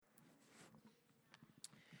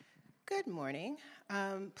Good morning.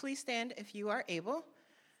 Please stand if you are able.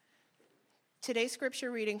 Today's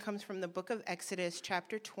scripture reading comes from the book of Exodus,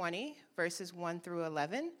 chapter 20, verses 1 through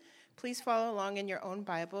 11. Please follow along in your own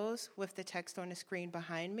Bibles with the text on the screen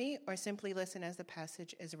behind me, or simply listen as the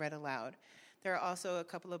passage is read aloud. There are also a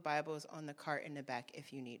couple of Bibles on the cart in the back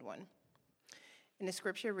if you need one. And the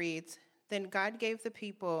scripture reads, "Then God gave the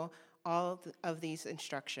people all of these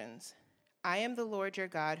instructions. I am the Lord your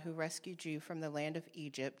God who rescued you from the land of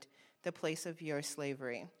Egypt, the place of your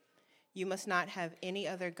slavery. You must not have any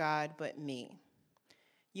other God but me.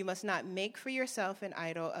 You must not make for yourself an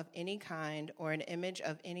idol of any kind or an image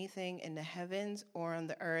of anything in the heavens or on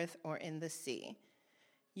the earth or in the sea.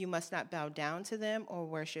 You must not bow down to them or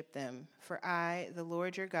worship them, for I, the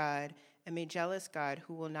Lord your God, am a jealous God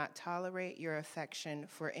who will not tolerate your affection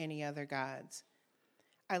for any other gods.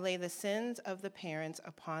 I lay the sins of the parents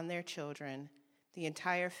upon their children. The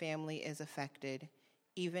entire family is affected,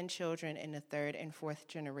 even children in the third and fourth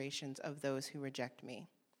generations of those who reject me.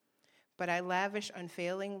 But I lavish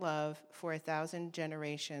unfailing love for 1,000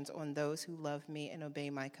 generations on those who love me and obey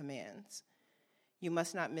my commands. You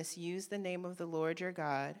must not misuse the name of the Lord your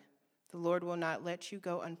God. The Lord will not let you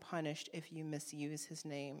go unpunished if you misuse his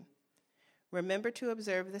name. Remember to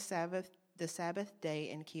observe the Sabbath day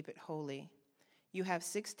and keep it holy. You have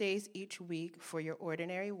 6 days each week for your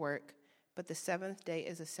ordinary work, but the seventh day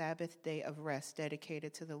is a Sabbath day of rest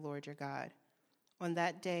dedicated to the Lord your God. On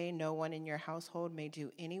that day, no one in your household may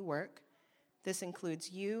do any work. This includes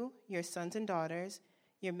you, your sons and daughters,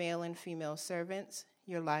 your male and female servants,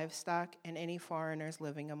 your livestock, and any foreigners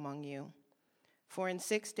living among you. For in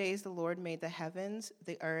 6 days the Lord made the heavens,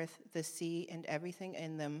 the earth, the sea, and everything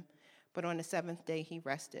in them, but on the seventh day he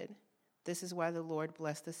rested. This is why the Lord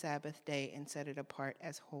blessed the Sabbath day and set it apart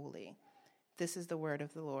as holy." This is the word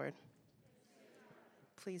of the Lord.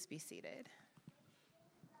 Please be seated.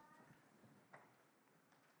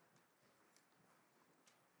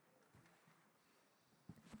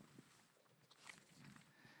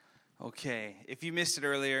 Okay, if you missed it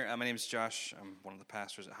earlier, my name is Josh. I'm one of the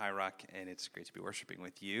pastors at High Rock, and it's great to be worshiping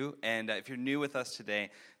with you. And if you're new with us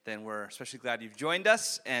today, then we're especially glad you've joined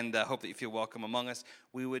us, and hope that you feel welcome among us.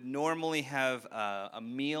 We would normally have a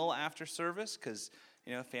meal after service, because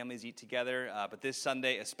families eat together. But this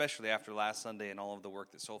Sunday, especially after last Sunday and all of the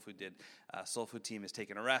work that Soul Food did, Soul Food team has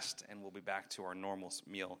taken a rest, and we'll be back to our normal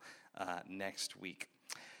meal next week.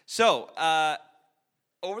 So,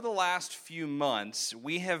 over the last few months,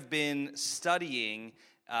 we have been studying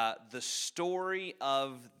the story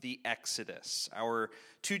of the Exodus. Our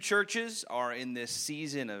two churches are in this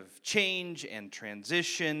season of change and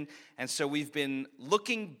transition, and so we've been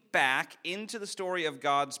looking back into the story of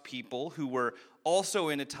God's people who were also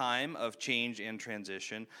in a time of change and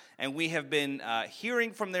transition, and we have been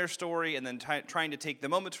hearing from their story and then trying to take the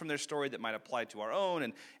moments from their story that might apply to our own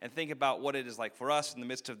and think about what it is like for us in the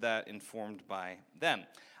midst of that, informed by them.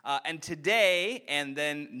 And today and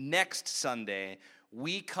then next Sunday,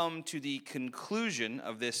 we come to the conclusion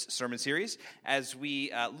of this sermon series as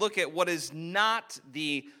we look at what is not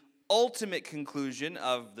the ultimate conclusion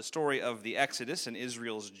of the story of the Exodus and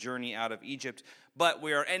Israel's journey out of Egypt, but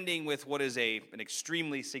we are ending with what is an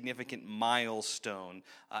extremely significant milestone,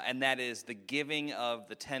 and that is the giving of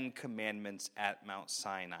the 10 Commandments at Mount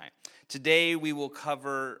Sinai. Today we will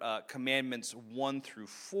cover Commandments 1 through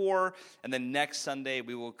 4, and then next Sunday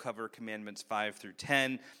we will cover Commandments 5 through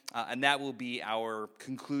 10, and that will be our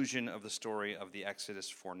conclusion of the story of the Exodus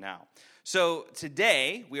for now. So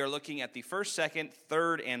today we are looking at the first, second,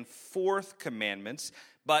 third, and fourth commandments.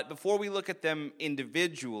 But before we look at them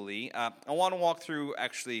individually, I want to walk through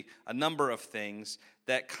actually a number of things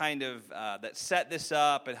that kind of that set this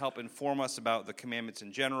up and help inform us about the commandments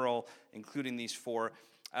in general, including these four,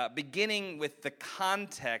 beginning with the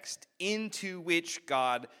context into which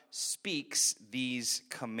God speaks these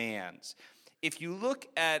commands. If you look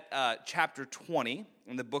at chapter 20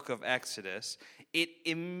 in the book of Exodus, it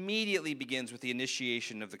immediately begins with the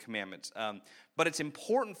initiation of the commandments. But it's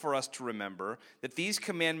important for us to remember that these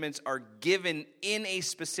commandments are given in a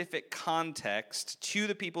specific context to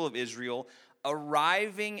the people of Israel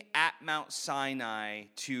arriving at Mount Sinai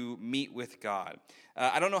to meet with God.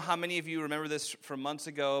 I don't know how many of you remember this from months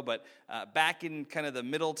ago, but back in kind of the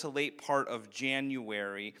middle to late part of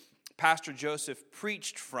January, Pastor Joseph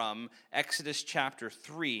preached from Exodus chapter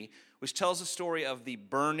 3, which tells the story of the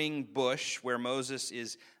burning bush where Moses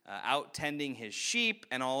is out tending his sheep,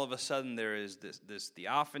 and all of a sudden there is this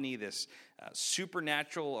theophany, this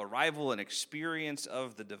supernatural arrival and experience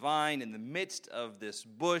of the divine in the midst of this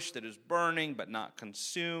bush that is burning but not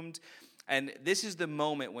consumed. And this is the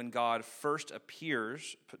moment when God first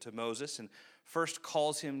appears to Moses and first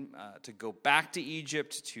calls him to go back to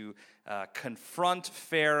Egypt, to confront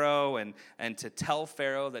Pharaoh, and to tell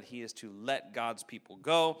Pharaoh that he is to let God's people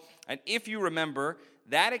go. And if you remember,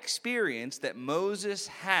 that experience that Moses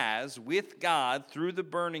has with God through the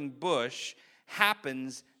burning bush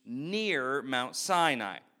happens near Mount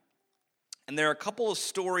Sinai. And there are a couple of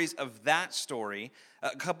stories of that story,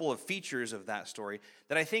 a couple of features of that story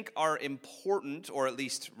that I think are important, or at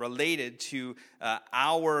least related to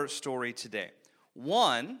our story today.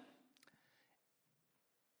 One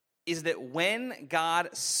is that when God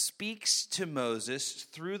speaks to Moses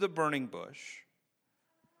through the burning bush,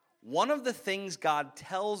 one of the things God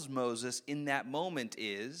tells Moses in that moment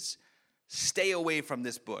is, stay away from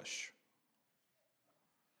this bush.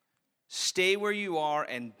 Stay where you are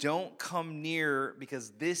and don't come near,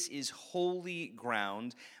 because this is holy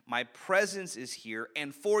ground. My presence is here,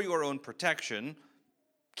 and for your own protection,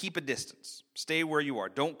 keep a distance. Stay where you are.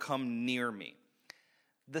 Don't come near me.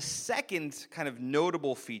 The second kind of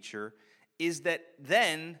notable feature is that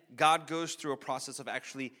then God goes through a process of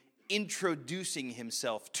actually introducing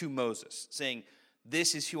himself to Moses, saying,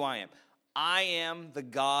 this is who I am. I am the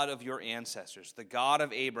God of your ancestors, the God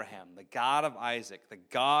of Abraham, the God of Isaac, the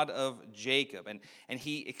God of Jacob. And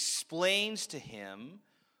he explains to him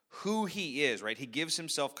who he is, right? He gives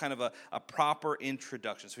himself kind of a proper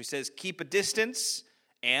introduction. So he says, keep a distance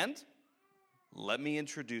and let me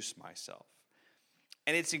introduce myself.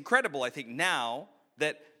 And it's incredible, I think, now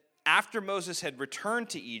that after Moses had returned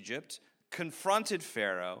to Egypt, confronted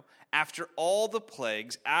Pharaoh, after all the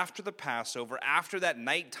plagues, after the Passover, after that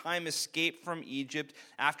nighttime escape from Egypt,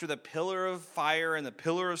 after the pillar of fire and the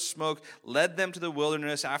pillar of smoke led them to the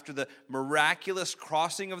wilderness, after the miraculous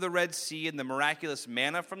crossing of the Red Sea and the miraculous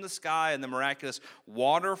manna from the sky and the miraculous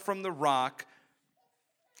water from the rock,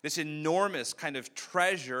 this enormous kind of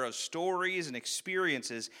treasure of stories and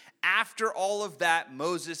experiences, after all of that,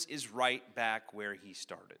 Moses is right back where he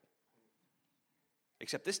started.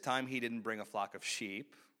 Except this time he didn't bring a flock of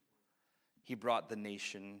sheep. He brought the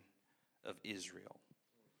nation of Israel.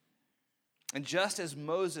 And just as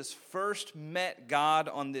Moses first met God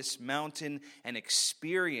on this mountain and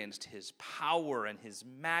experienced his power and his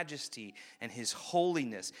majesty and his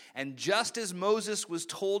holiness, and just as Moses was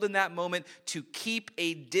told in that moment to keep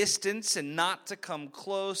a distance and not to come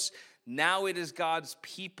close, now it is God's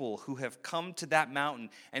people who have come to that mountain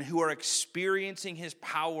and who are experiencing his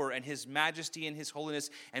power and his majesty and his holiness,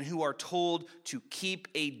 and who are told to keep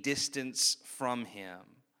a distance from him.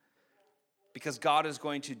 Because God is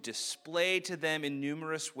going to display to them in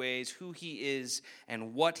numerous ways who he is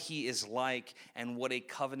and what he is like and what a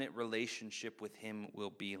covenant relationship with him will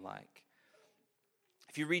be like.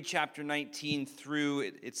 If you read chapter 19 through,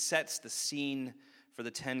 it sets the scene for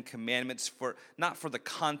the Ten Commandments, for not for the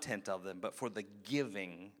content of them, but for the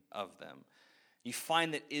giving of them. You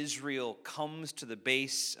find that Israel comes to the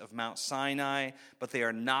base of Mount Sinai, but they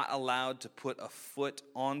are not allowed to put a foot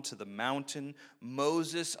onto the mountain.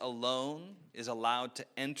 Moses alone is allowed to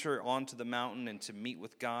enter onto the mountain and to meet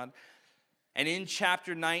with God. And in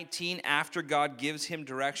chapter 19, after God gives him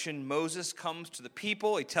direction, Moses comes to the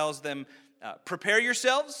people. He tells them, prepare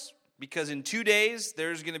yourselves, because in 2 days,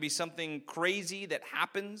 there's going to be something crazy that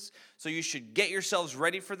happens. So you should get yourselves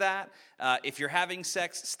ready for that. If you're having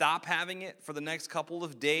sex, stop having it for the next couple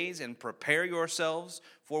of days and prepare yourselves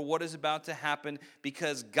for what is about to happen.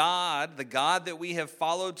 Because God, the God that we have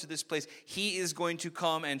followed to this place, he is going to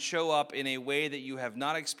come and show up in a way that you have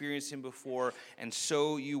not experienced him before. And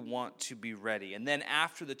so you want to be ready. And then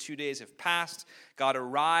after the 2 days have passed, God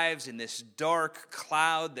arrives in this dark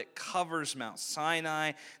cloud that covers Mount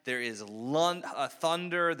Sinai. There is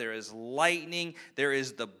thunder, there is lightning, there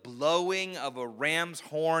is the blowing of a ram's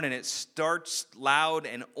horn, and it starts loud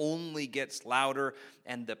and only gets louder,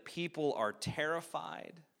 and the people are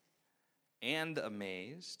terrified and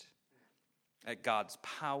amazed at God's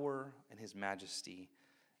power and his majesty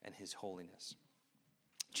and his holiness.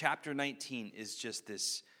 Chapter 19 is just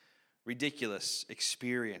this ridiculous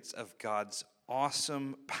experience of God's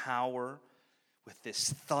awesome power with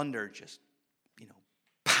this thunder just,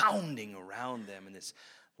 pounding around them, and this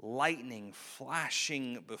lightning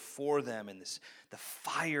flashing before them, and the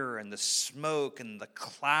fire and the smoke and the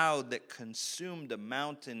cloud that consumed a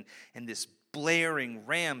mountain, and this blaring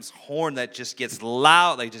ram's horn that just gets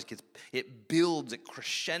loud, it builds, it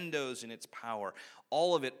crescendos in its power.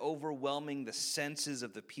 All of it overwhelming the senses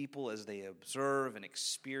of the people as they observe and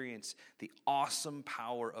experience the awesome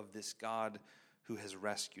power of this God who has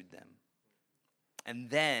rescued them. And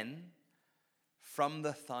then, from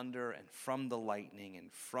the thunder and from the lightning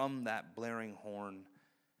and from that blaring horn,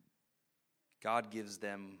 God gives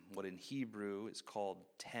them what in Hebrew is called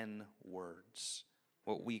 10 words,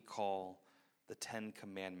 what we call the 10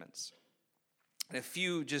 Commandments. And a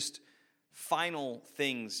few just final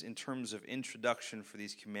things in terms of introduction for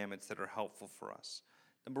these commandments that are helpful for us.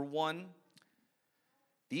 Number one,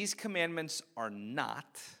 these commandments are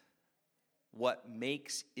not what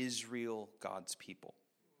makes Israel God's people.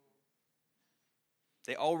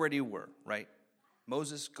 They already were, right?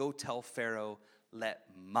 Moses, go tell Pharaoh, let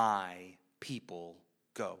my people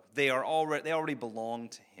go. They already belong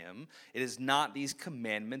to him. It is not these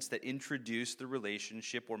commandments that introduce the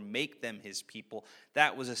relationship or make them his people.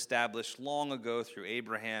 That was established long ago through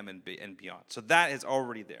Abraham and beyond. So that is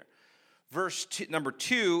already there. Number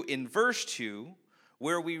 2, in verse 2,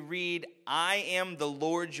 where we read, I am the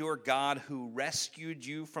Lord your God who rescued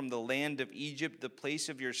you from the land of Egypt, the place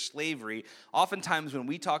of your slavery. Oftentimes when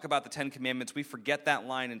we talk about the 10 Commandments, we forget that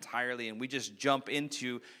line entirely and we just jump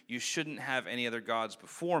into, you shouldn't have any other gods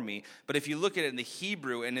before me. But if you look at it in the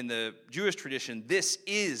Hebrew and in the Jewish tradition, this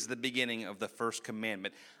is the beginning of the first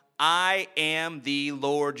commandment. I am the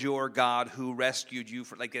Lord your God who rescued you.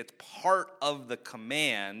 It's part of the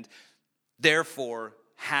command. Therefore,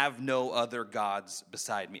 have no other gods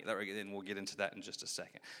beside me. And we'll get into that in just a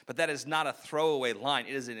second. But that is not a throwaway line.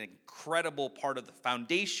 It is an incredible part of the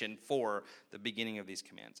foundation for the beginning of these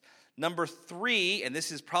commands. Number 3, and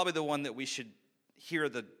this is probably the one that we should hear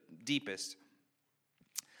the deepest.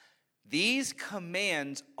 These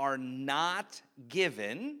commands are not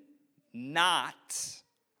given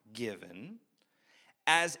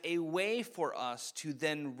as a way for us to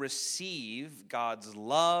then receive God's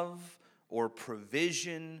love or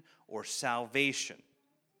provision or salvation.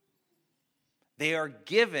 They are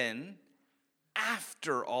given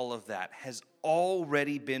after all of that has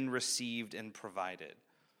already been received and provided.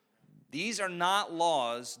 These are not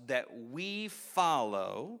laws that we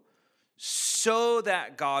follow so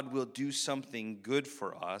that God will do something good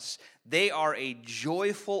for us. They are a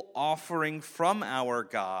joyful offering from our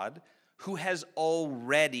God who has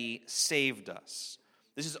already saved us.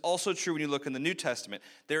 This is also true when you look in the New Testament.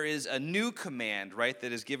 There is a new command, right,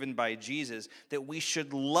 that is given by Jesus that we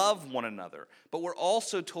should love one another. But we're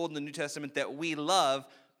also told in the New Testament that we love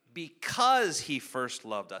because he first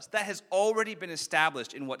loved us. That has already been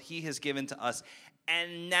established in what he has given to us.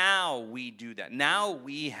 And now we do that. Now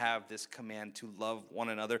we have this command to love one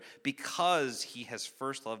another because he has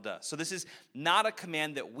first loved us. So this is not a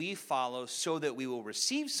command that we follow so that we will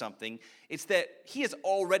receive something. It's that he has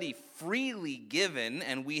already freely given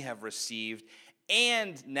and we have received.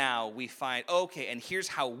 And now we find, okay, and here's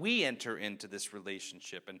how we enter into this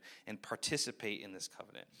relationship and participate in this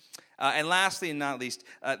covenant. And lastly and not least,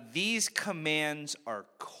 these commands are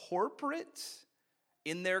corporate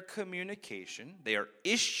in their communication. They are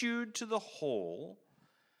issued to the whole,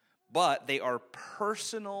 but they are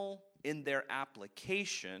personal in their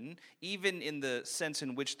application, even in the sense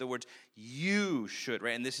in which the words you should,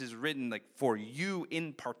 right? And this is written like for you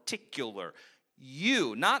in particular.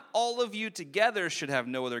 You, not all of you together, should have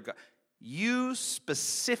no other God. You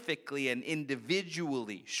specifically and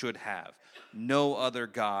individually should have no other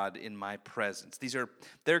God in my presence.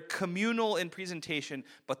 They're communal in presentation,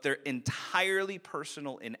 but they're entirely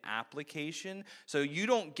personal in application. So you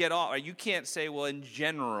don't get off, or you can't say, well, in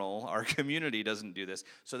general, our community doesn't do this,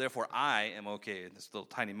 so therefore I am okay in this little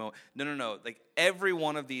tiny moment. No. Like every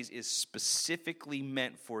one of these is specifically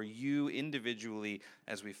meant for you individually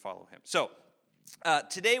as we follow him. So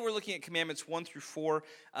today we're looking at commandments 1 through 4.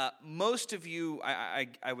 Most of you,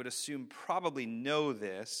 I would assume, probably know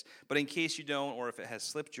this, but in case you don't, or if it has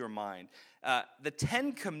slipped your mind, the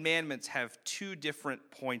 10 commandments have 2 different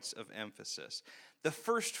points of emphasis. The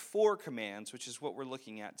first 4 commands, which is what we're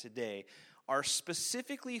looking at today, are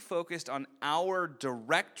specifically focused on our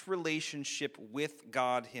direct relationship with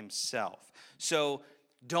God himself. So,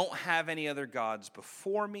 don't have any other gods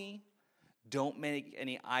before me. Don't make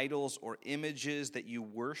any idols or images that you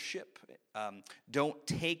worship. Don't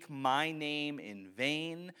take my name in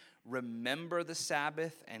vain. Remember the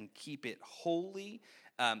Sabbath and keep it holy.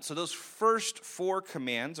 So those first 4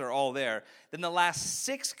 commands are all there. Then the last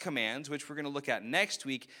 6 commands, which we're going to look at next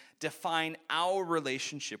week, define our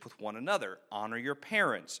relationship with one another. Honor your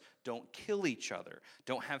parents. Don't kill each other.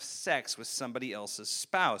 Don't have sex with somebody else's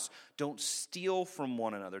spouse. Don't steal from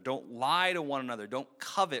one another. Don't lie to one another. Don't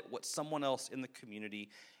covet what someone else in the community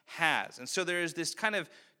has. And so there is this kind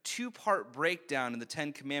of 2-part breakdown in the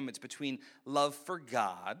 10 commandments between love for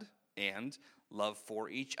God and love for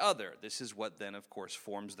each other. This is what then, of course,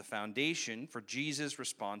 forms the foundation for Jesus'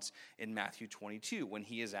 response in Matthew 22 when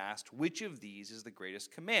he is asked, which of these is the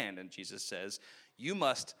greatest command? And Jesus says, you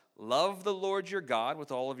must love the Lord your God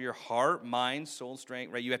with all of your heart, mind, soul, and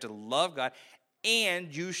strength, right? You have to love God,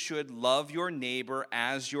 and you should love your neighbor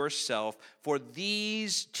as yourself. For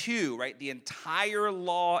these two, right, the entire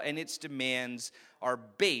law and its demands are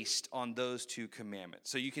based on those two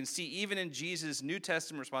commandments. So you can see even in Jesus' New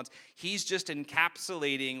Testament response, he's just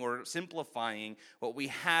encapsulating or simplifying what we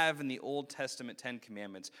have in the Old Testament 10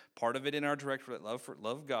 commandments. Part of it in our direct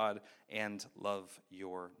love God and love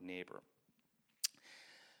your neighbor.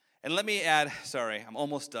 And let me add, sorry, I'm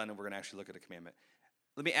almost done and we're going to actually look at a commandment.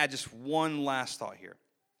 Let me add just one last thought here.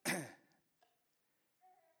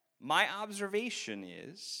 My observation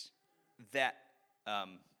is that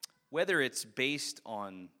whether it's based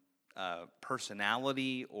on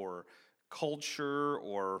personality or culture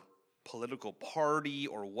or political party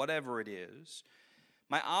or whatever it is,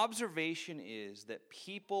 my observation is that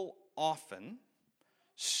people often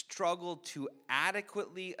struggle to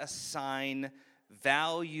adequately assign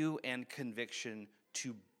value and conviction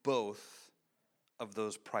to both of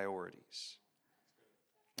those priorities.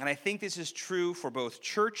 And I think this is true for both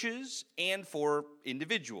churches and for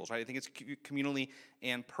individuals, right? I think it's communally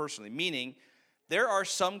and personally, meaning there are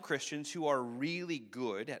some Christians who are really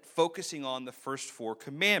good at focusing on the first four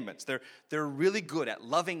commandments. They're really good at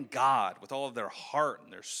loving God with all of their heart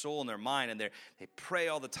and their soul and their mind, and they pray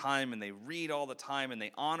all the time, and they read all the time, and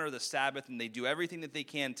they honor the Sabbath, and they do everything that they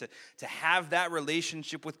can to have that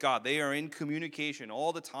relationship with God. They are in communication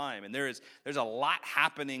all the time, and there's a lot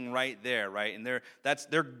happening right there, right? And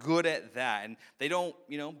they're good at that, and they don't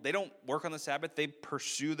work on the Sabbath. They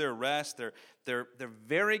pursue their rest. They're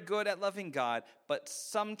very good at loving God, but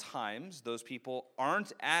sometimes those people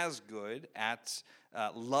aren't as good at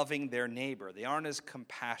loving their neighbor. They aren't as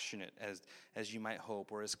compassionate as you might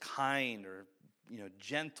hope, or as kind or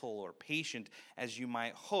gentle or patient as you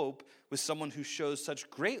might hope with someone who shows such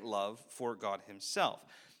great love for God himself.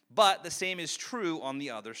 But the same is true on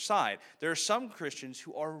the other side. There are some Christians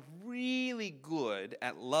who are really good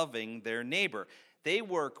at loving their neighbor. They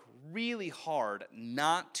work really hard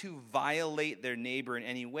not to violate their neighbor in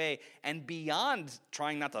any way, and beyond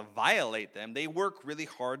trying not to violate them, they work really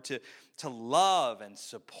hard to love and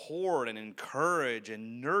support and encourage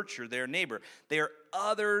and nurture their neighbor. They are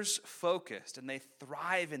others focused, and they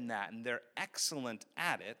thrive in that, and they're excellent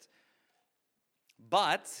at it,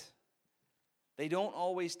 but they don't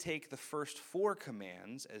always take the first four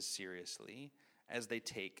commands as seriously as they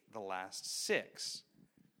take the last six.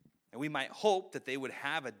 And we might hope that they would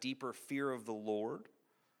have a deeper fear of the Lord,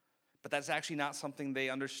 but that's actually not something they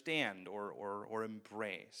understand or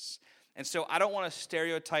embrace. And so I don't want to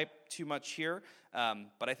stereotype too much here,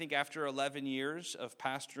 but I think after 11 years of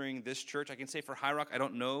pastoring this church, I can say for High Rock, I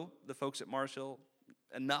don't know the folks at Mars Hill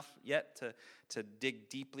enough yet to dig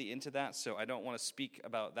deeply into that, so I don't want to speak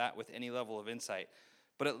about that with any level of insight.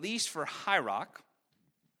 But at least for High Rock,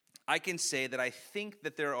 I can say that I think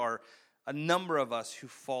that there are a number of us who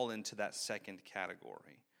fall into that second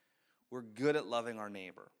category. We're good at loving our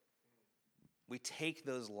neighbor. We take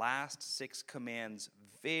those last six commands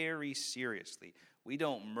very seriously. We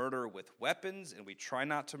don't murder with weapons, and we try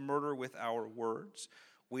not to murder with our words.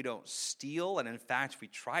 We don't steal, and in fact, we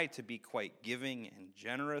try to be quite giving and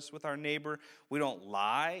generous with our neighbor. We don't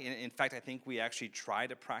lie. In fact, I think we actually try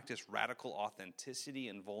to practice radical authenticity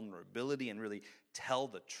and vulnerability and really tell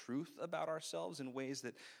the truth about ourselves in ways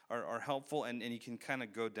that are helpful, and you can kind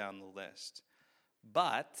of go down the list.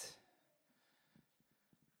 But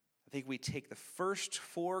I think we take the first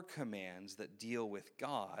four commands that deal with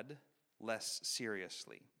God less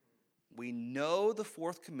seriously. We know the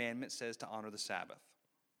fourth commandment says to honor the Sabbath.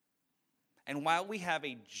 And while we have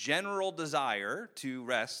a general desire to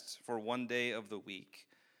rest for one day of the week,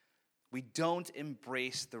 we don't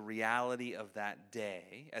embrace the reality of that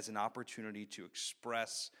day as an opportunity to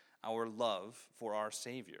express our love for our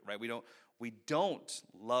Savior, right? We don't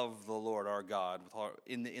love the Lord our God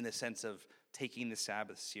in the sense of taking the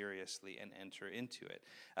Sabbath seriously and enter into it.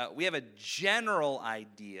 We have a general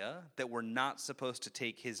idea that we're not supposed to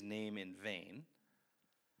take his name in vain,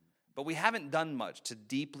 but we haven't done much to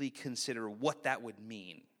deeply consider what that would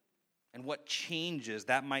mean and what changes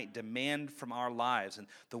that might demand from our lives and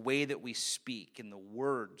the way that we speak and the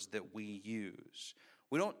words that we use.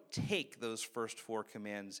 We don't take those first four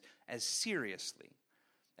commands as seriously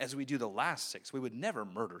as we do the last six. We would never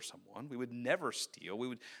murder someone. We would never steal.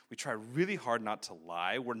 We try really hard not to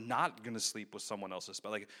lie. We're not going to sleep with someone else's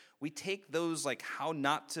spouse. Like, we take those how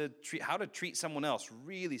to treat someone else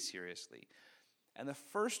really seriously. And the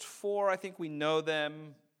first four, I think we know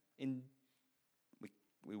them,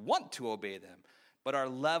 we want to obey them, but our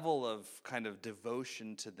level of kind of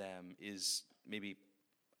devotion to them is maybe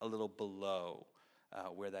a little below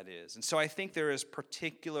where that is. And so I think there is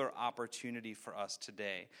particular opportunity for us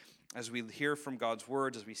today, as we hear from God's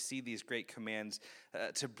words, as we see these great commands,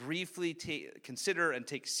 to briefly consider and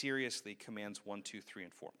take seriously commands 1, 2, 3,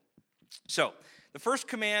 and 4. So, the first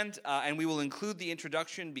command, and we will include the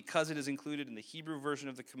introduction because it is included in the Hebrew version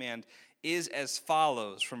of the command, is as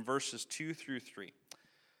follows from verses 2 through 3.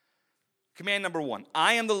 Command number 1,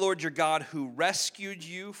 I am the Lord your God who rescued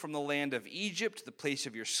you from the land of Egypt, the place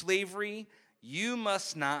of your slavery. You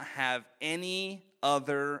must not have any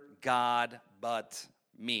other God but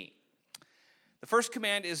me. The first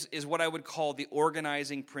command is what I would call the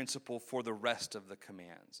organizing principle for the rest of the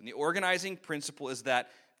commands. And the organizing principle is that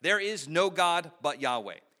there is no God but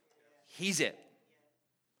Yahweh. He's it.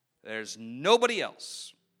 There's nobody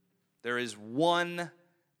else. There is one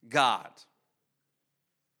God.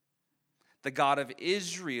 The God of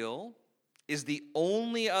Israel is the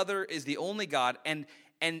only God, and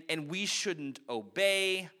we shouldn't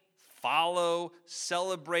obey, follow,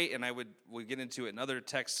 celebrate, and we'll get into it in other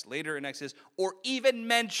texts later in Exodus, or even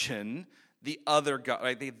mention the other God.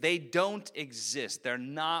 Right? They don't exist. They're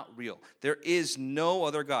not real. There is no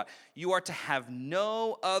other God. You are to have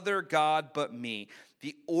no other God but me.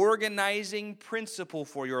 The organizing principle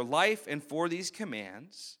for your life and for these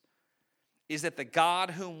commands is that the God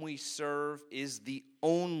whom we serve is the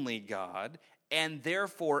only God, and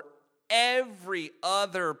therefore every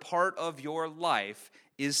other part of your life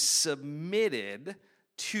is submitted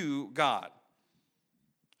to God.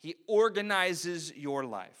 He organizes your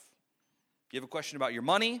life. You have a question about your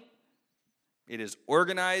money? It is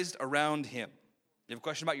organized around Him. You have a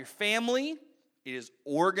question about your family? It is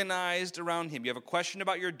organized around Him. You have a question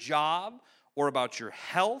about your job or about your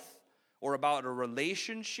health or about a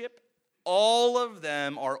relationship? All of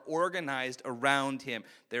them are organized around Him.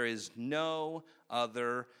 There is no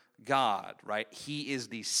other God, right? He is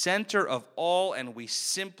the center of all, and we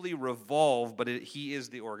simply revolve, but He is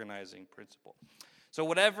the organizing principle. So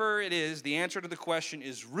whatever it is, the answer to the question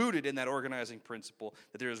is rooted in that organizing principle,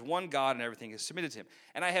 that there is one God and everything is submitted to Him.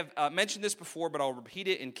 And I have mentioned this before, but I'll repeat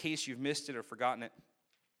it in case you've missed it or forgotten it.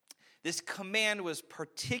 This command was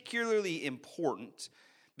particularly important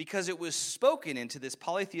because it was spoken into this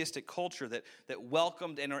polytheistic culture that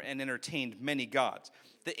welcomed and entertained many gods.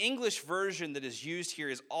 The English version that is used here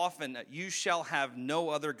is often, you shall have no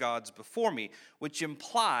other gods before me, which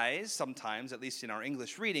implies, sometimes, at least in our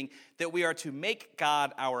English reading, that we are to make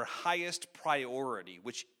God our highest priority,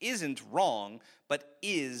 which isn't wrong, but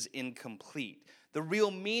is incomplete. The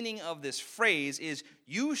real meaning of this phrase is,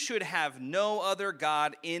 you should have no other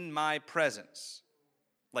God in my presence.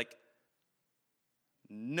 Like,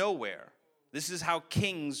 nowhere. This is how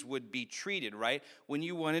kings would be treated, right? When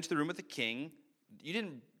you went into the room with the king, you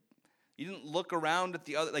didn't look around at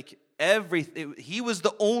the other, like he was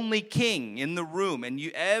the only king in the room, and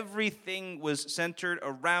everything was centered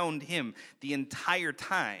around him the entire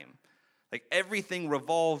time. Like everything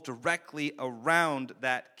revolved directly around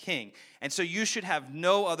that king. And so you should have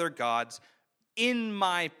no other gods in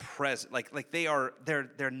my presence. Like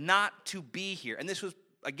they're not to be here. And this was,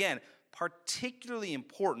 again, particularly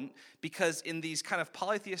important because in these kind of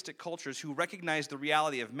polytheistic cultures who recognize the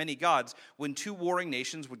reality of many gods, when two warring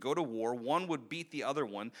nations would go to war, one would beat the other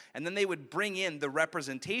one, and then they would bring in the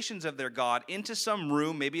representations of their god into some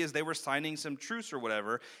room, maybe as they were signing some truce or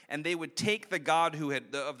whatever, and they would take the god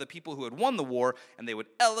of the people who had won the war, and they would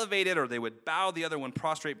elevate it, or they would bow the other one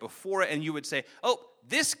prostrate before it, and you would say, oh,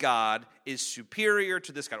 this God is superior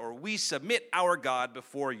to this God, or we submit our God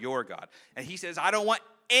before your God. And he says, I don't want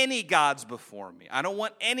any gods before me. I don't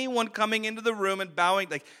want anyone coming into the room and bowing.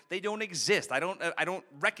 Like, they don't exist. I don't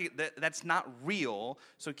recognize that's not real,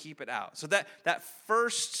 so keep it out. So that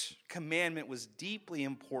first commandment was deeply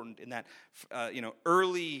important in that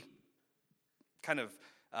early kind of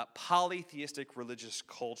polytheistic religious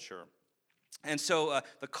culture. And so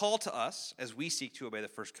the call to us, as we seek to obey the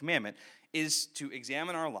first commandment, is to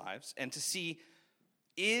examine our lives and to see,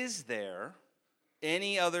 is there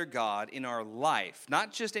any other God in our life?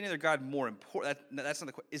 Not just any other God more important. That's not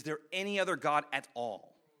the question. Is there any other God at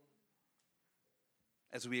all?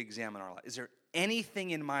 As we examine our life, is there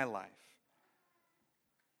anything in my life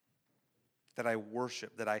that I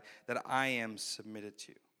worship, that I am submitted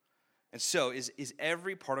to? And so, is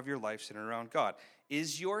every part of your life centered around God?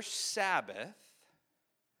 Is your Sabbath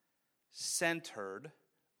centered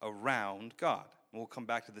around God? And we'll come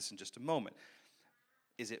back to this in just a moment.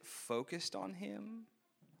 Is it focused on Him?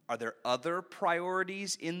 Are there other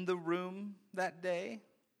priorities in the room that day?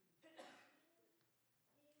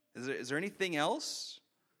 Is there anything else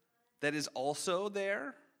that is also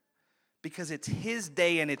there? Because it's His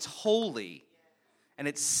day and it's holy. and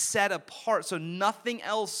it's set apart. So nothing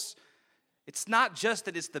else, it's not just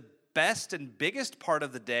that it's the best and biggest part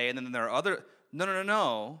of the day, and then there are other,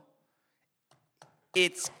 no.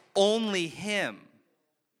 It's only him.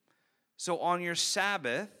 So on your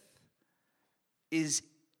Sabbath, is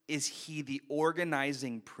he the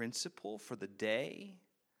organizing principle for the day?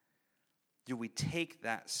 Do we take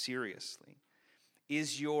that seriously?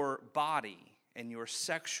 Is your body and your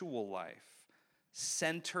sexual life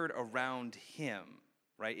centered around him,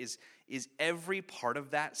 right? Is every part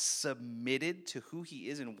of that submitted to who he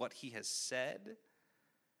is and what he has said?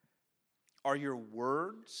 Are your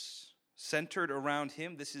words centered around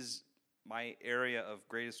him? This is my area of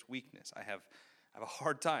greatest weakness. I have a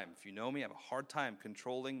hard time. If you know me, I have a hard time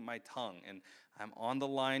controlling my tongue, and I'm on the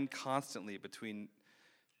line constantly between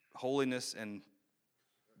holiness and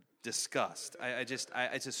disgust.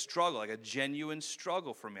 It's a struggle, like a genuine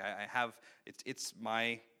struggle for me.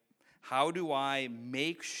 How do I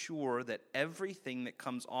make sure that everything that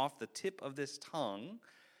comes off the tip of this tongue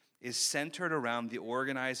is centered around the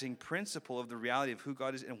organizing principle of the reality of who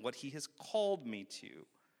God is and what he has called me to?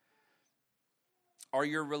 Are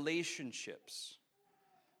your relationships,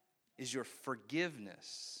 is your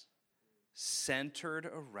forgiveness centered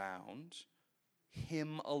around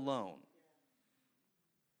him alone?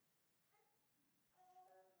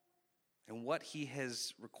 And what he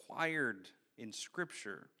has required in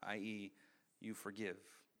Scripture, i.e., you forgive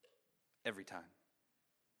every time,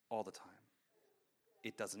 all the time.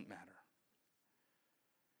 It doesn't matter.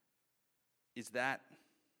 Is that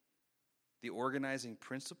the organizing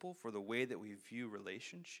principle for the way that we view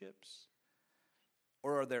relationships?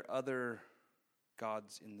 Or are there other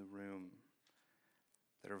gods in the room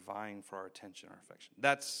that are vying for our attention, our affection?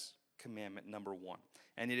 That's commandment number 1.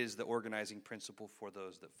 And it is the organizing principle for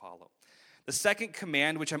those that follow. The second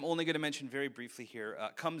command, which I'm only going to mention very briefly here,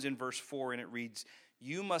 comes in verse 4, and it reads,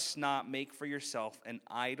 "You must not make for yourself an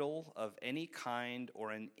idol of any kind or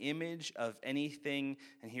an image of anything,"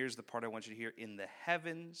 and here's the part I want you to hear, "in the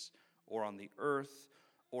heavens or on the earth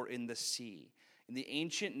or in the sea." In the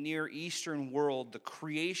ancient Near Eastern world, the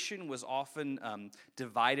creation was often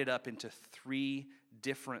divided up into 3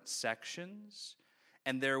 different sections.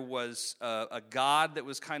 And there was a god that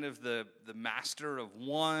was kind of the master of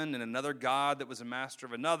one, and another god that was a master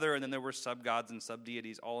of another, and then there were sub-gods and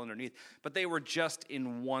sub-deities all underneath. But they were just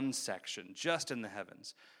in one section, just in the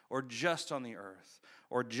heavens, or just on the earth,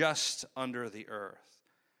 or just under the earth.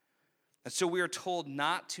 And so we are told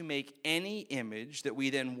not to make any image that we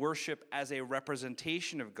then worship as a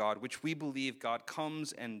representation of God, which we believe God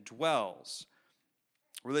comes and dwells.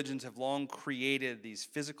 Religions have long created these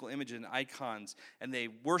physical images and icons, and they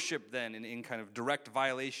worship then in kind of direct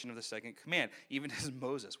violation of the second command. Even as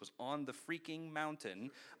Moses was on the freaking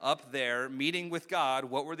mountain up there meeting with God,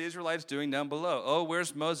 what were the Israelites doing down below? Oh,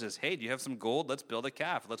 where's Moses? Hey, do you have some gold? Let's build a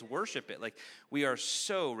calf. Let's worship it. Like, we are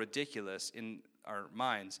so ridiculous in our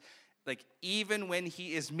minds. Like, even when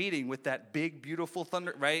he is meeting with that big, beautiful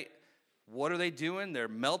thunder, right? What are they doing? They're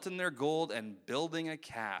melting their gold and building a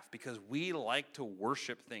calf because we like to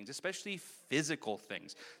worship things, especially physical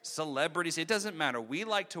things. Celebrities, it doesn't matter. We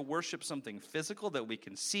like to worship something physical that we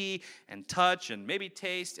can see and touch and maybe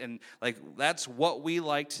taste, and like that's what we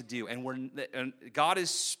like to do. And God is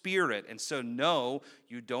spirit, and so no,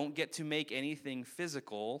 you don't get to make anything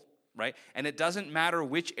physical, right? And it doesn't matter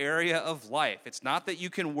which area of life. It's not that you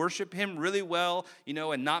can worship him really well,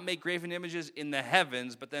 and not make graven images in the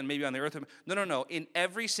heavens, but then maybe on the earth. No. In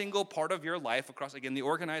every single part of your life, across, again, the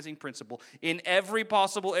organizing principle, in every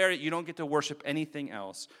possible area, you don't get to worship anything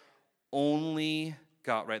else. Only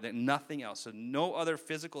God, right? That nothing else. So no other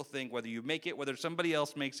physical thing, whether you make it, whether somebody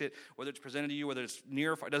else makes it, whether it's presented to you, whether it's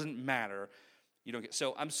near or far, it doesn't matter. You don't get.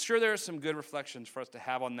 So I'm sure there are some good reflections for us to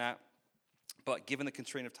have on that. But given the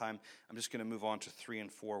constraint of time, I'm just going to move on to 3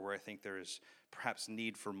 and 4, where I think there is perhaps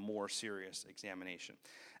need for more serious examination.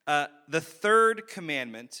 The third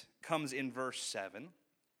commandment comes in verse 7,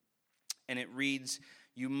 and it reads,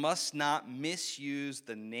 "You must not misuse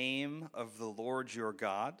the name of the Lord your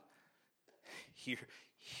God."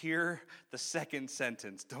 Hear the second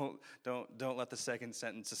sentence. Don't let the second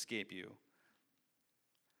sentence escape you.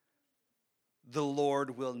 The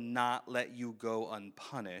Lord will not let you go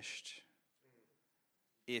unpunished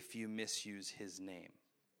if you misuse his name.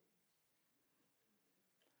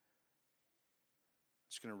 I'm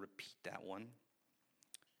just going to repeat that one.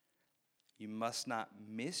 You must not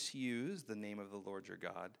misuse the name of the Lord your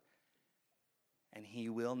God, and he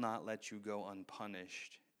will not let you go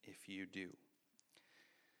unpunished if you do.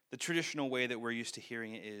 The traditional way that we're used to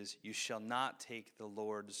hearing it is, you shall not take the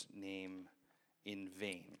Lord's name in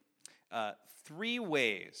vain. three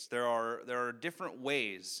ways. There are different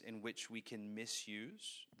ways in which we can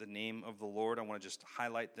misuse the name of the Lord. I want to just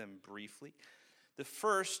highlight them briefly. The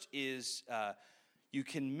first is you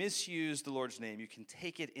can misuse the Lord's name. You can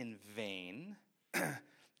take it in vain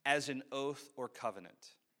as an oath or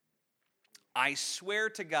covenant. I swear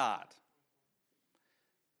to God.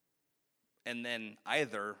 And then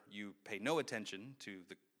either you pay no attention to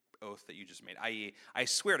the oath that you just made, i.e., I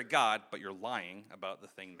swear to God, but you're lying about the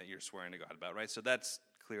thing that you're swearing to God about, right? So that's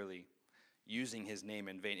clearly using his name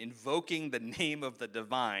in vain, invoking the name of the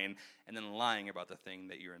divine, and then lying about the thing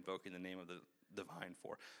that you're invoking the name of the divine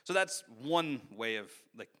for. So that's one way of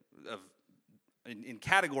in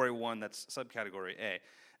category one, that's subcategory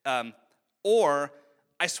A. Or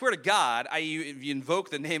I swear to God, i.e., you invoke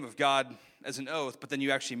the name of God as an oath, but then you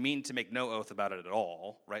actually mean to make no oath about it at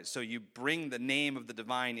all, right? So you bring the name of the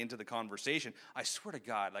divine into the conversation. I swear to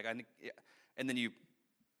God, and then you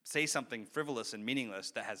say something frivolous and meaningless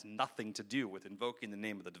that has nothing to do with invoking the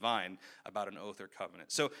name of the divine about an oath or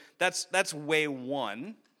covenant. So that's way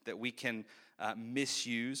one that we can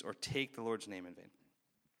misuse or take the Lord's name in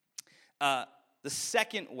vain. The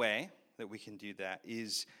second way that we can do that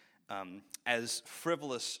is as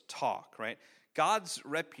frivolous talk, right? God's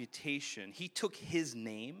reputation, he took his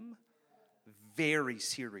name very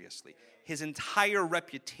seriously. His entire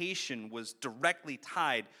reputation was directly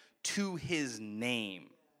tied to his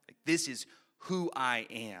name. Like, this is who I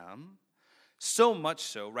am. So much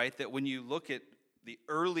so, right, that when you look at the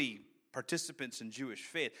early participants in Jewish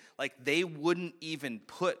faith, like, they wouldn't even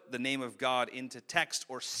put the name of God into text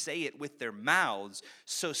or say it with their mouths.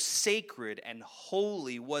 So sacred and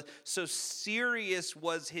holy was, so serious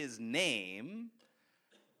was his name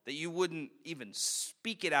that you wouldn't even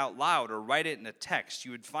speak it out loud or write it in a text.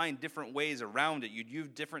 You would find different ways around it. You'd use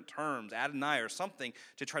different terms, Adonai or something,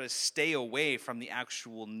 to try to stay away from the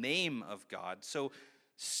actual name of God. So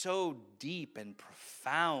deep and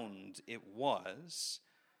profound it was.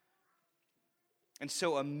 And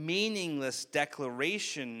so a meaningless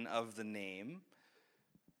declaration of the name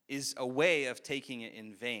is a way of taking it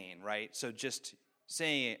in vain, right? So just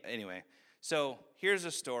saying it anyway. So here's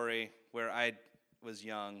a story where I was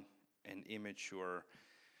young and immature.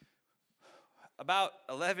 About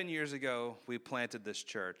 11 years ago, we planted this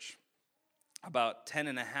church. About 10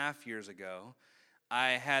 and a half years ago, I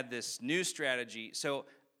had this new strategy. So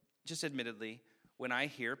just admittedly, when I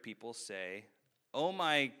hear people say, oh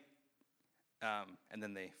my, and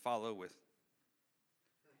then they follow with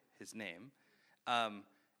his name,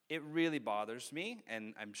 it really bothers me,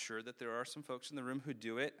 and I'm sure that there are some folks in the room who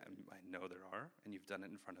do it. I know there are, and you've done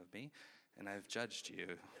it in front of me, and I've judged you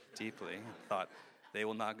deeply, thought they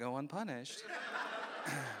will not go unpunished.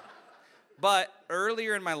 But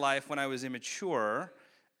earlier in my life, when I was immature,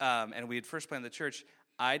 and we had first planted the church,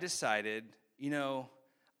 I decided,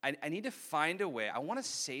 I need to find a way. I want to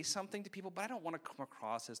say something to people, but I don't want to come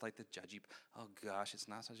across as like the judgy, oh gosh, it's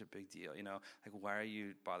not such a big deal, like, why are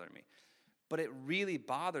you bothering me? But it really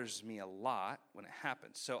bothers me a lot when it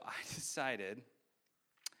happens. So I decided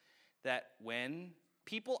that when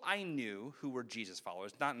people I knew who were Jesus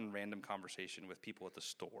followers, not in random conversation with people at the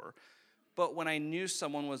store, but when I knew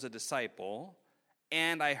someone was a disciple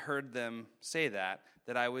and I heard them say that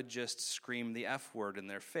I would just scream the F word in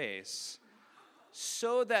their face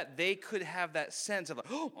so that they could have that sense of,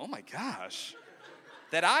 oh my gosh,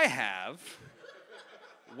 that I have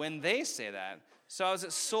when they say that. So I was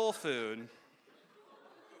at Soul Food.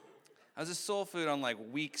 On like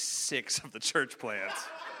week 6 of the church plant.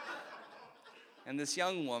 And this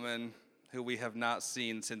young woman, who we have not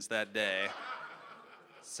seen since that day,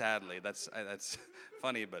 sadly, that's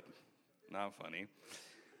funny, but not funny,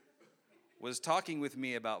 was talking with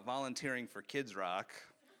me about volunteering for Kids Rock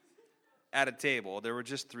at a table. There were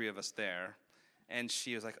just 3 of us there. And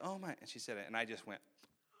she was like, oh my, and she said it, and I just went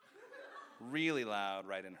really loud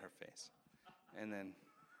right in her face. And then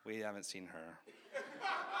we haven't seen her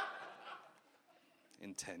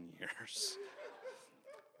in 10 years.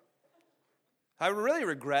 I really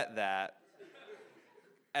regret that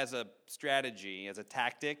as a strategy, as a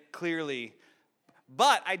tactic, clearly.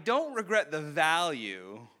 But I don't regret the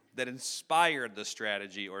value that inspired the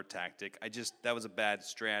strategy or tactic. That was a bad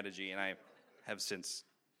strategy, and I have since,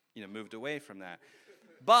 moved away from that.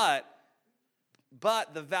 But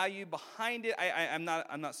the value behind it, I'm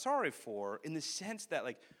not sorry for, in the sense that,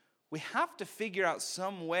 like, we have to figure out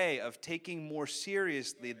some way of taking more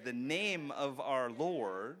seriously the name of our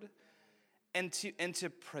Lord and to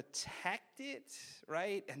protect it,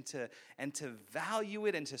 right? And to value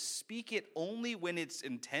it and to speak it only when it's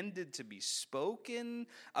intended to be spoken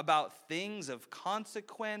about things of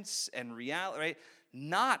consequence and reality, right?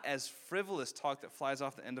 Not as frivolous talk that flies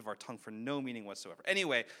off the end of our tongue for no meaning whatsoever.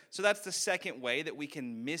 Anyway, so that's the second way that we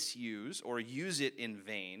can misuse or use it in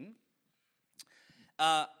vain.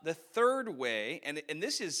 The third way, and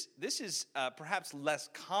this is perhaps less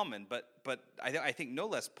common, but I think no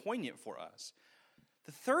less poignant for us.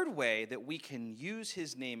 The third way that we can use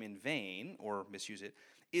his name in vain or misuse it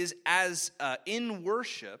is as in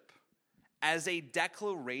worship as a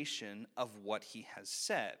declaration of what he has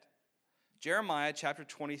said. Jeremiah chapter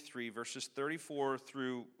 23, verses 34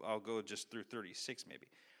 through, I'll go just through 36 maybe.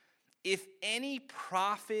 If any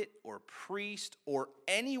prophet or priest or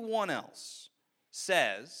anyone else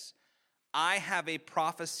says, I have a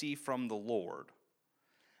prophecy from the Lord,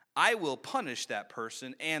 I will punish that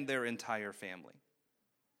person and their entire family.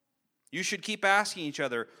 You should keep asking each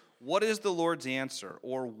other, what is the Lord's answer?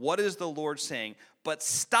 Or what is the Lord saying? But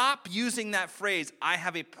stop using that phrase, I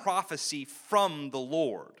have a prophecy from the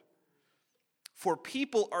Lord. For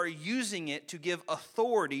people are using it to give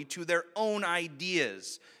authority to their own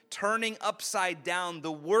ideas, turning upside down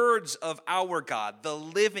the words of our God, the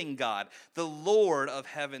living God, the Lord of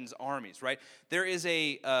heaven's armies, right? There is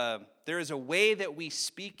a way that we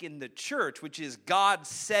speak in the church, which is God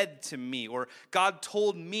said to me, or God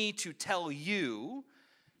told me to tell you.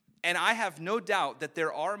 And I have no doubt that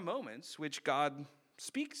there are moments which God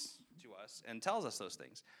speaks to us and tells us those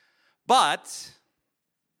things. But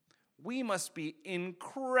we must be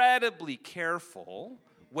incredibly careful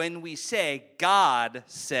when we say, God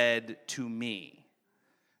said to me.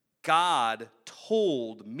 God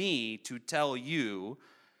told me to tell you.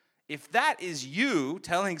 If that is you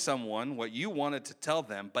telling someone what you wanted to tell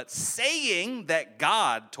them, but saying that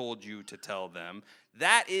God told you to tell them,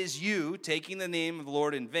 that is you taking the name of the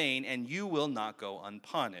Lord in vain, and you will not go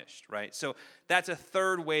unpunished, right? So that's a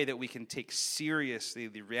third way that we can take seriously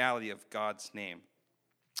the reality of God's name.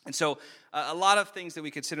 And so a lot of things that we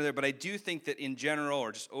consider there, but I do think that in general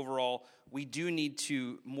or just overall, we do need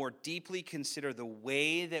to more deeply consider the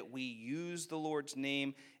way that we use the Lord's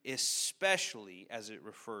name, especially as it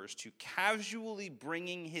refers to casually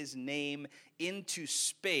bringing his name into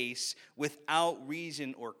space without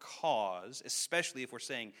reason or cause, especially if we're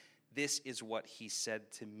saying, this is what he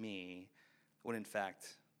said to me, when in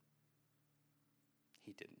fact,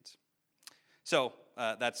 he didn't. So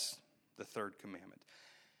that's the third commandment.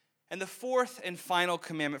 And the fourth and final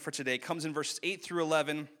commandment for today comes in verses 8 through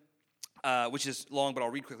 11, which is long, but I'll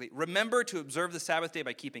read quickly. Remember to observe the Sabbath day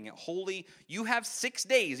by keeping it holy. You have 6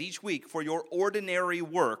 days each week for your ordinary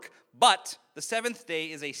work, but the seventh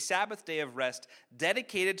day is a Sabbath day of rest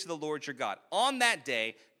dedicated to the Lord your God. On that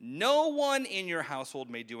day, no one in your household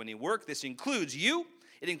may do any work. This includes you.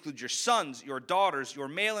 It includes your sons, your daughters, your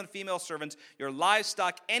male and female servants, your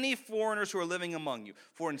livestock, any foreigners who are living among you.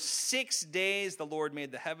 For in 6 days the Lord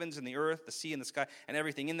made the heavens and the earth, the sea and the sky, and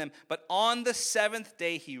everything in them. But on the seventh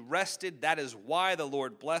day he rested. That is why the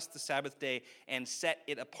Lord blessed the Sabbath day and set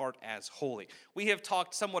it apart as holy. We have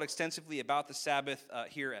talked somewhat extensively about the Sabbath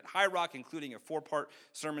here at High Rock, including a 4-part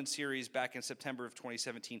sermon series back in September of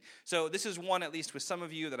 2017. So this is one, at least with some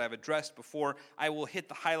of you, that I've addressed before. I will hit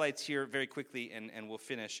the highlights here very quickly, and we'll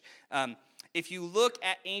finish. If you look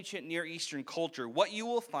at ancient Near Eastern culture, what you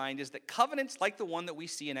will find is that covenants like the one that we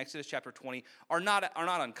see in Exodus chapter 20 are not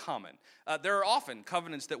uncommon. There are often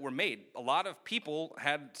covenants that were made. A lot of people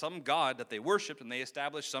had some god that they worshiped, and they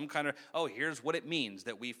established some kind of, here's what it means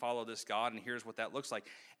that we follow this God, and here's what that looks like.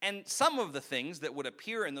 And some of the things that would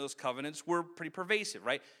appear in those covenants were pretty pervasive,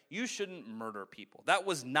 right? You shouldn't murder people. That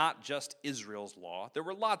was not just Israel's law. There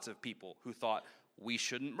were lots of people who thought, we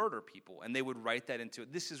shouldn't murder people. And they would write that into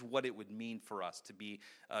it. This is what it would mean for us to be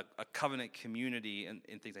a covenant community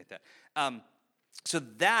and things like that. So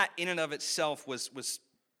that in and of itself was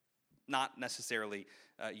not necessarily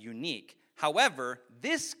unique. However,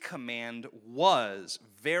 this command was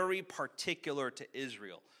very particular to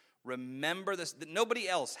Israel. Remember this. Nobody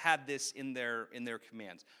else had this in their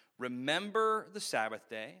commands. Remember the Sabbath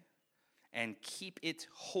day and keep it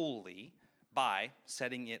holy by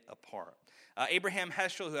setting it apart. Abraham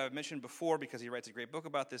Heschel, who I've mentioned before because he writes a great book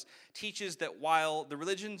about this, teaches that while the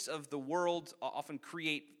religions of the world often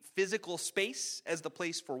create physical space as the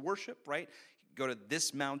place for worship, right? Go to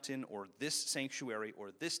this mountain or this sanctuary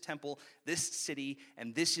or this temple, this city,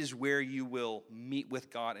 and this is where you will meet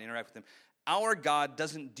with God and interact with him. Our God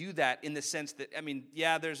doesn't do that in the sense that,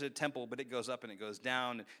 there's a temple, but it goes up and it goes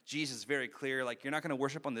down. Jesus is very clear, you're not going to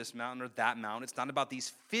worship on this mountain or that mountain. It's not about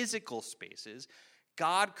these physical spaces.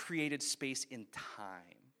 God created space in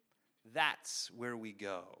time. That's where we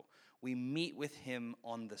go. We meet with him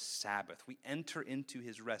on the Sabbath. We enter into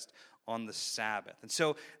his rest on the Sabbath. And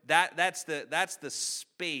so that's the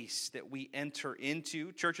space that we enter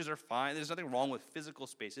into. Churches are fine. There's nothing wrong with physical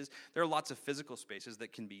spaces. There are lots of physical spaces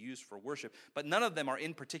that can be used for worship, but none of them are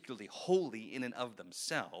in particularly holy in and of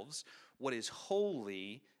themselves. What is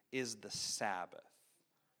holy is the Sabbath.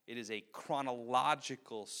 It is a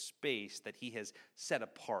chronological space that he has set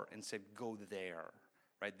apart and said, go there,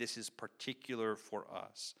 right? This is particular for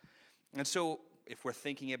us. And so if we're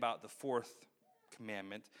thinking about the fourth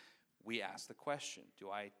commandment, we ask the question, do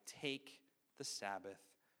I take the Sabbath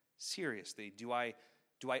seriously? Do I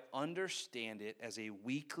understand it as a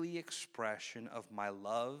weekly expression of my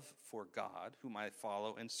love for God, whom I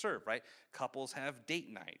follow and serve, right? Couples have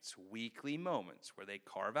date nights, weekly moments where they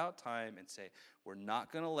carve out time and say, we're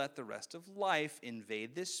not going to let the rest of life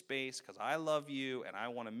invade this space because I love you and I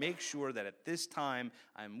want to make sure that at this time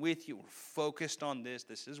I'm with you. We're focused on this.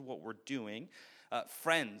 This is what we're doing.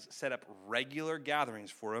 Friends set up regular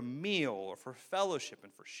gatherings for a meal or for fellowship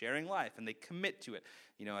and for sharing life, and they commit to it.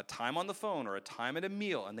 A time on the phone or a time at a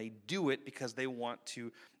meal, and they do it because they want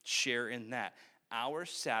to share in that. Our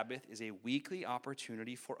Sabbath is a weekly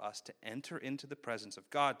opportunity for us to enter into the presence of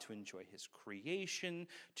God, to enjoy his creation,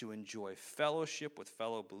 to enjoy fellowship with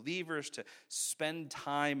fellow believers, to spend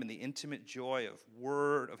time in the intimate joy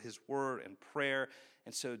of his word and prayer.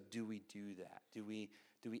 And so do we do that? Do we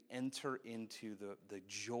enter into the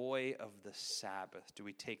joy of the Sabbath? Do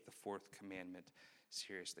we take the fourth commandment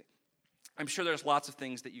seriously? I'm sure there's lots of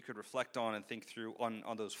things that you could reflect on and think through on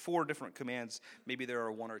those four different commands. Maybe there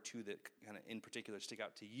are one or two that kind of in particular stick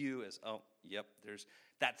out to you as,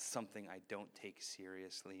 that's something I don't take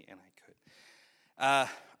seriously, and I could.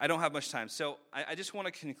 I don't have much time, so I just want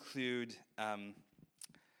to conclude.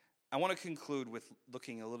 I want to conclude with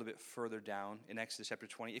looking a little bit further down in Exodus chapter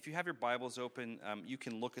 20. If you have your Bibles open, you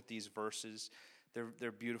can look at these verses.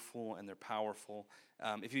 They're beautiful and they're powerful.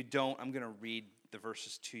 If you don't, I'm going to read the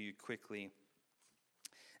verses to you quickly.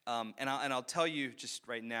 And I'll tell you just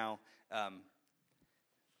right now,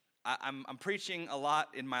 I'm preaching a lot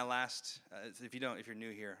in my last. If you're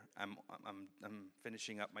new here, I'm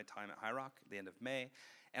finishing up my time at High Rock at the end of May.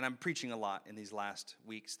 And I'm preaching a lot in these last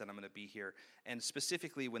weeks that I'm going to be here. And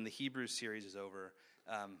specifically when the Hebrews series is over,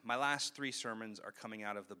 my last 3 sermons are coming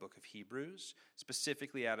out of the book of Hebrews,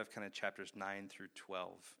 specifically out of kind of chapters 9 through 12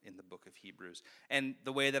 in the book of Hebrews. And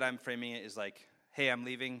the way that I'm framing it is like, hey, I'm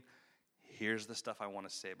leaving. Here's the stuff I want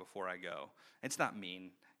to say before I go. It's not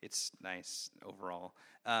mean. It's nice overall.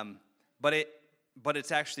 But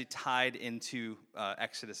it's actually tied into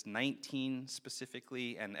Exodus 19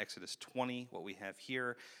 specifically and Exodus 20, what we have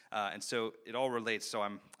here. And so it all relates. So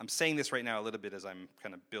I'm saying this right now a little bit as I'm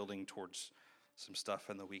kind of building towards some stuff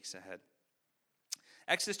in the weeks ahead.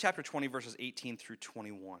 Exodus chapter 20, verses 18 through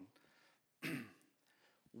 21.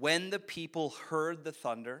 When the people heard the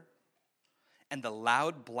thunder and the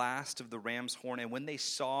loud blast of the ram's horn, and when they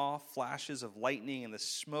saw flashes of lightning and the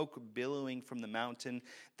smoke billowing from the mountain,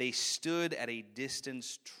 they stood at a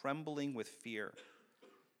distance, trembling with fear.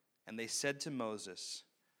 And they said to Moses,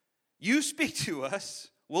 "You speak to us,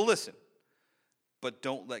 we'll listen, but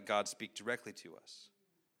don't let God speak directly to us,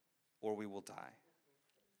 or we will die."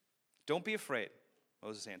 "Don't be afraid,"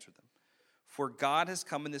 Moses answered them, "for God has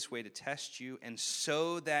come in this way to test you, and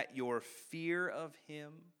so that your fear of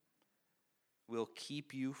him will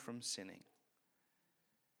keep you from sinning."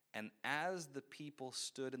 And as the people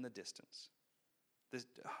stood in the distance,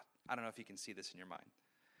 I don't know if you can see this in your mind.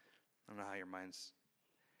 I don't know how your mind's.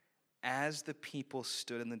 As the people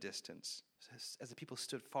stood in the distance, as the people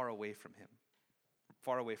stood far away from him,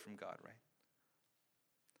 far away from God, right?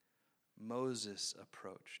 Moses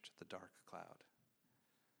approached the dark cloud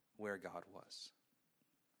where God was.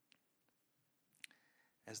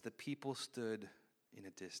 As the people stood in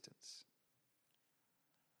a distance,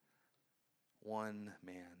 one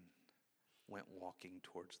man went walking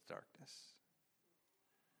towards the darkness.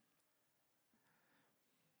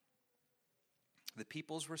 The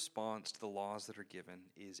people's response to the laws that are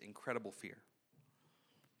given is incredible fear.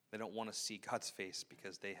 They don't want to see God's face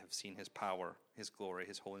because they have seen his power, his glory,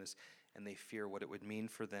 his holiness, and they fear what it would mean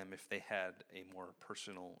for them if they had a more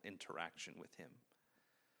personal interaction with him.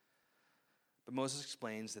 But Moses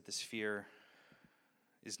explains that this fear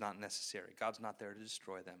is not necessary. God's not there to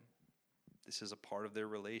destroy them. This is a part of their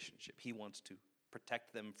relationship. He wants to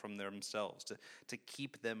protect them from themselves, to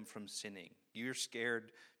keep them from sinning. You're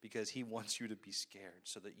scared because he wants you to be scared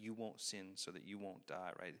so that you won't sin, so that you won't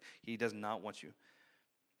die, right? He does not want you.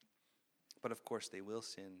 But of course, they will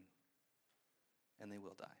sin and they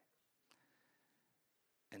will die.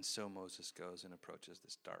 And so Moses goes and approaches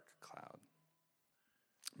this dark cloud.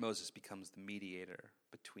 Moses becomes the mediator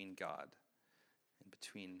between God and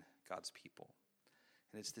between God's people.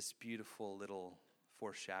 And it's this beautiful little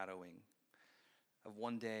foreshadowing of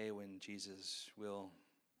one day when the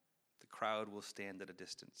crowd will stand at a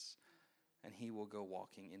distance, and he will go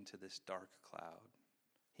walking into this dark cloud.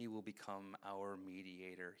 He will become our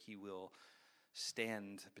mediator. He will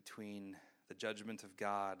stand between the judgment of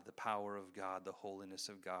God, the power of God, the holiness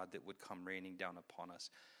of God that would come raining down upon us.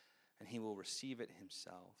 And he will receive it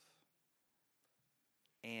himself.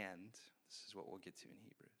 And this is what we'll get to in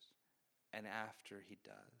Hebrews. And after he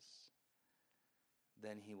does,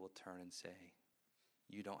 then he will turn and say,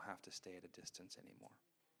 you don't have to stay at a distance anymore.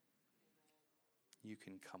 You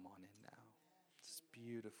can come on in now. It's a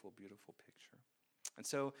beautiful, beautiful picture. And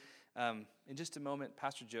so in just a moment,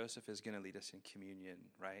 Pastor Joseph is going to lead us in communion,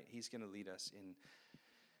 right? He's going to lead us in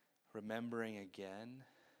remembering again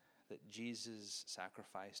that Jesus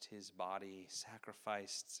sacrificed his body,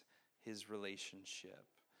 sacrificed his relationship,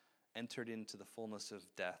 entered into the fullness of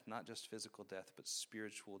death, not just physical death, but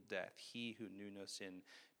spiritual death. He who knew no sin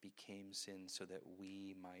became sin so that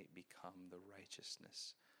we might become the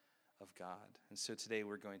righteousness of God. And so today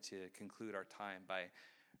we're going to conclude our time by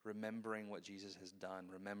remembering what Jesus has done,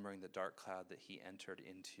 remembering the dark cloud that he entered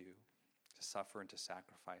into to suffer and to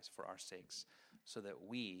sacrifice for our sakes so that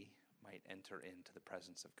we might enter into the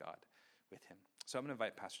presence of God with him. So I'm going to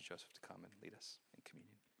invite Pastor Joseph to come and lead us in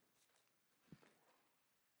communion.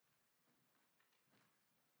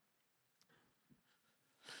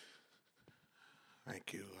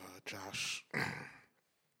 Thank you, Josh.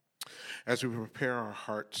 As we prepare our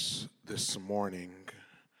hearts this morning,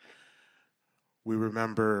 we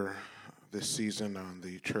remember this season on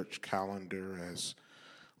the church calendar as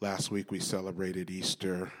last week we celebrated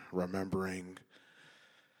Easter, remembering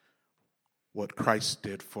what Christ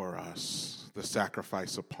did for us, the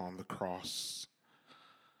sacrifice upon the cross,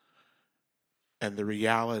 and the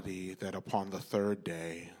reality that upon the third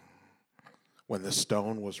day, when the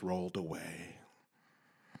stone was rolled away,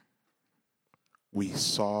 we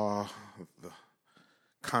saw the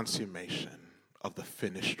consummation of the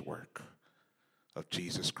finished work of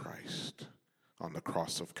Jesus Christ on the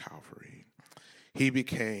cross of Calvary. He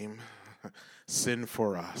became sin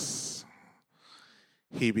for us.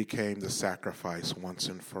 He became the sacrifice once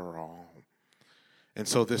and for all. And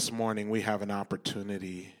so this morning we have an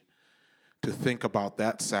opportunity to think about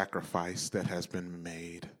that sacrifice that has been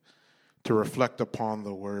made, to reflect upon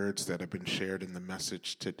the words that have been shared in the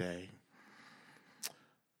message today.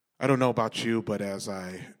 I don't know about you, but as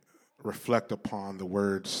I reflect upon the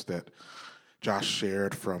words that Josh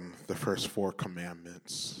shared from the first 4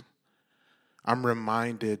 commandments, I'm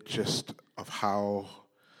reminded just of how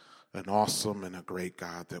an awesome and a great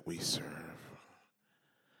God that we serve.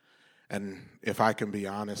 And if I can be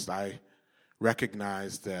honest, I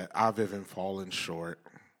recognize that I've even fallen short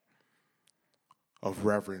of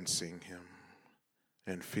reverencing him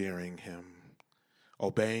and fearing him,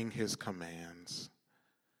 obeying his commands,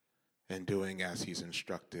 and doing as he's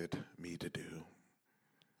instructed me to do.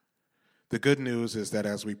 The good news is that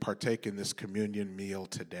as we partake in this communion meal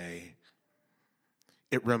today,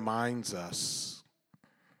 it reminds us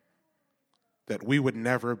that we would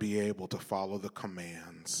never be able to follow the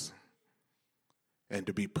commands and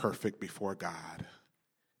to be perfect before God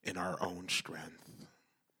in our own strength.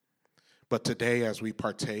 But today, as we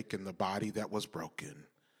partake in the body that was broken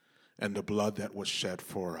and the blood that was shed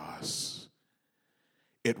for us,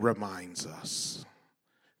 it reminds us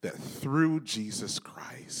that through Jesus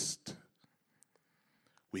Christ,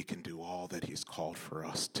 we can do all that he's called for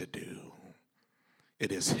us to do.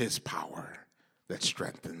 It is his power that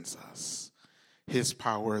strengthens us, his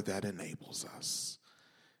power that enables us,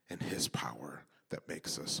 and his power that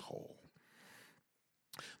makes us whole.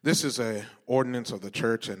 This is an ordinance of the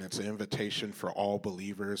church, and it's an invitation for all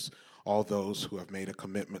believers, all those who have made a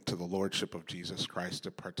commitment to the Lordship of Jesus Christ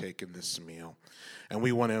to partake in this meal. And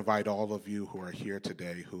we want to invite all of you who are here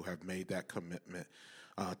today who have made that commitment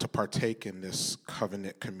to partake in this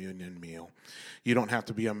covenant communion meal. You don't have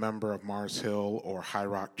to be a member of Mars Hill or High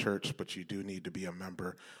Rock Church, but you do need to be a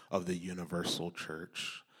member of the Universal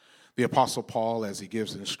Church. The Apostle Paul, as he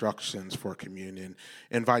gives instructions for communion,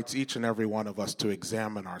 invites each and every one of us to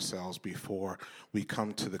examine ourselves before we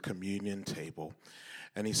come to the communion table.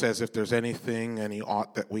 And he says if there's anything, any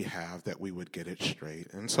ought that we have, that we would get it straight.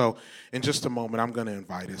 And so in just a moment, I'm going to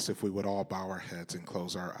invite us, if we would all bow our heads and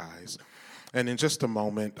close our eyes. And in just a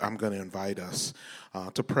moment, I'm going to invite us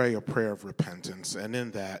to pray a prayer of repentance. And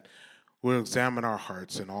in that, we'll examine our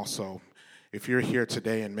hearts and also If you're here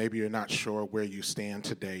today and maybe you're not sure where you stand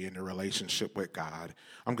today in your relationship with God,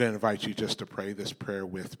 I'm going to invite you just to pray this prayer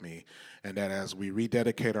with me, and that as we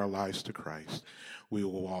rededicate our lives to Christ, we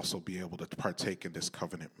will also be able to partake in this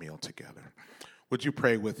covenant meal together. Would you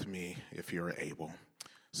pray with me if you're able?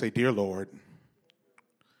 Say, "Dear Lord,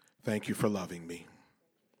 thank you for loving me.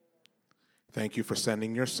 Thank you for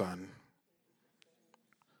sending your Son,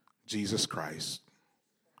 Jesus Christ,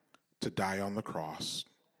 to die on the cross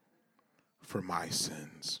for my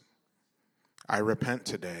sins. I repent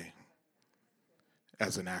today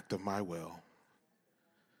as an act of my will,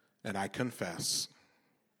 and I confess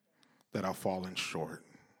that I've fallen short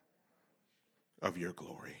of your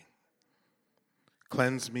glory.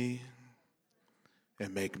 Cleanse me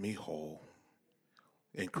and make me whole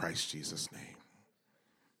in Christ Jesus' name."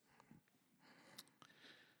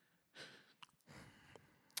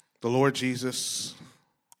 The Lord Jesus,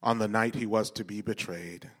 on the night he was to be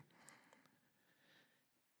betrayed,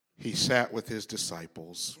 he sat with his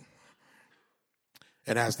disciples,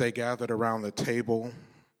 and as they gathered around the table,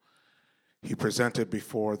 he presented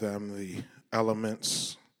before them the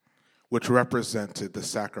elements which represented the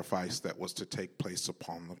sacrifice that was to take place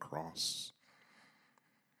upon the cross.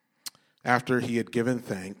 After he had given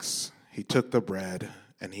thanks, he took the bread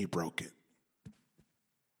and he broke it.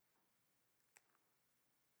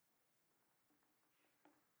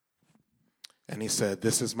 And he said,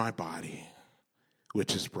 "This is my body,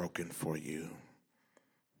 which is broken for you."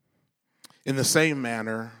 In the same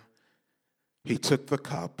manner, he took the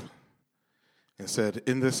cup and said,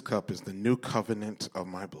 "In this cup is the new covenant of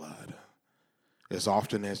my blood. As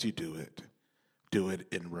often as you do it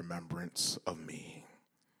in remembrance of me."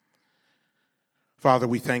 Father,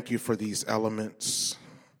 we thank you for these elements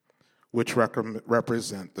which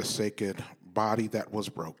represent the sacred body that was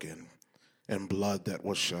broken and blood that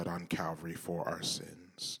was shed on Calvary for our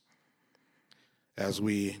sins. As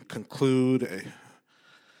we conclude a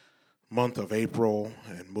month of April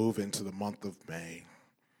and move into the month of May,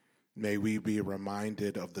 may we be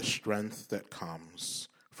reminded of the strength that comes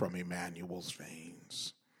from Emmanuel's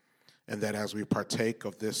veins. And that as we partake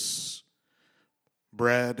of this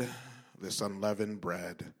bread, this unleavened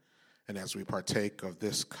bread, and as we partake of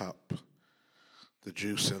this cup, the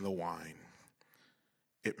juice and the wine,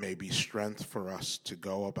 it may be strength for us to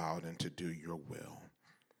go about and to do your will.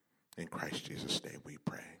 In Christ Jesus' name we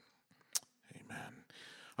pray. Amen.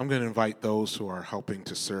 I'm going to invite those who are helping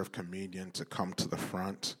to serve communion to come to the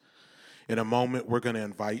front. In a moment, we're going to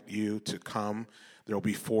invite you to come. There will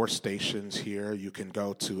be 4 stations here. You can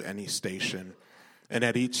go to any station. And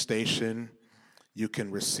at each station, you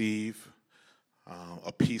can receive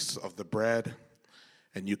a piece of the bread,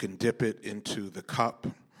 and you can dip it into the cup.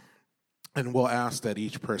 And we'll ask that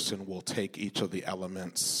each person will take each of the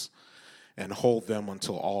elements and hold them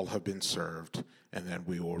until all have been served, and then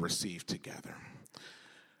we will receive together.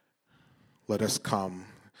 Let us come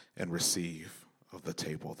and receive of the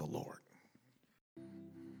table of the Lord.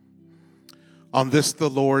 On this, the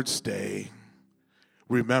Lord's Day,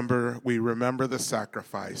 we remember the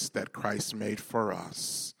sacrifice that Christ made for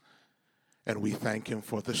us, and we thank him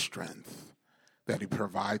for the strength that he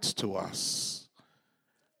provides to us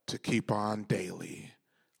to keep on daily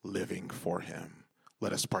living for him.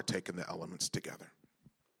 Let us partake in the elements together.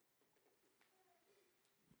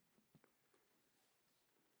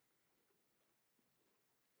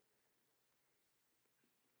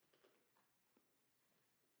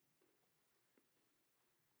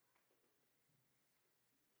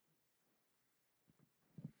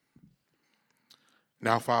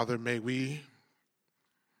 Now, Father, may we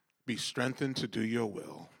be strengthened to do your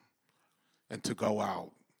will and to go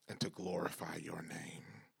out and to glorify your name.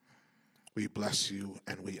 We bless you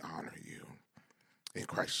and we honor you. In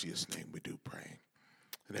Christ Jesus' name we do pray.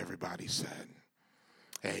 And everybody said,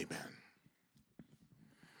 amen.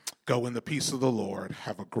 Go in the peace of the Lord.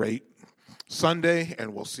 Have a great Sunday,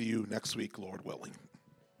 and we'll see you next week, Lord willing.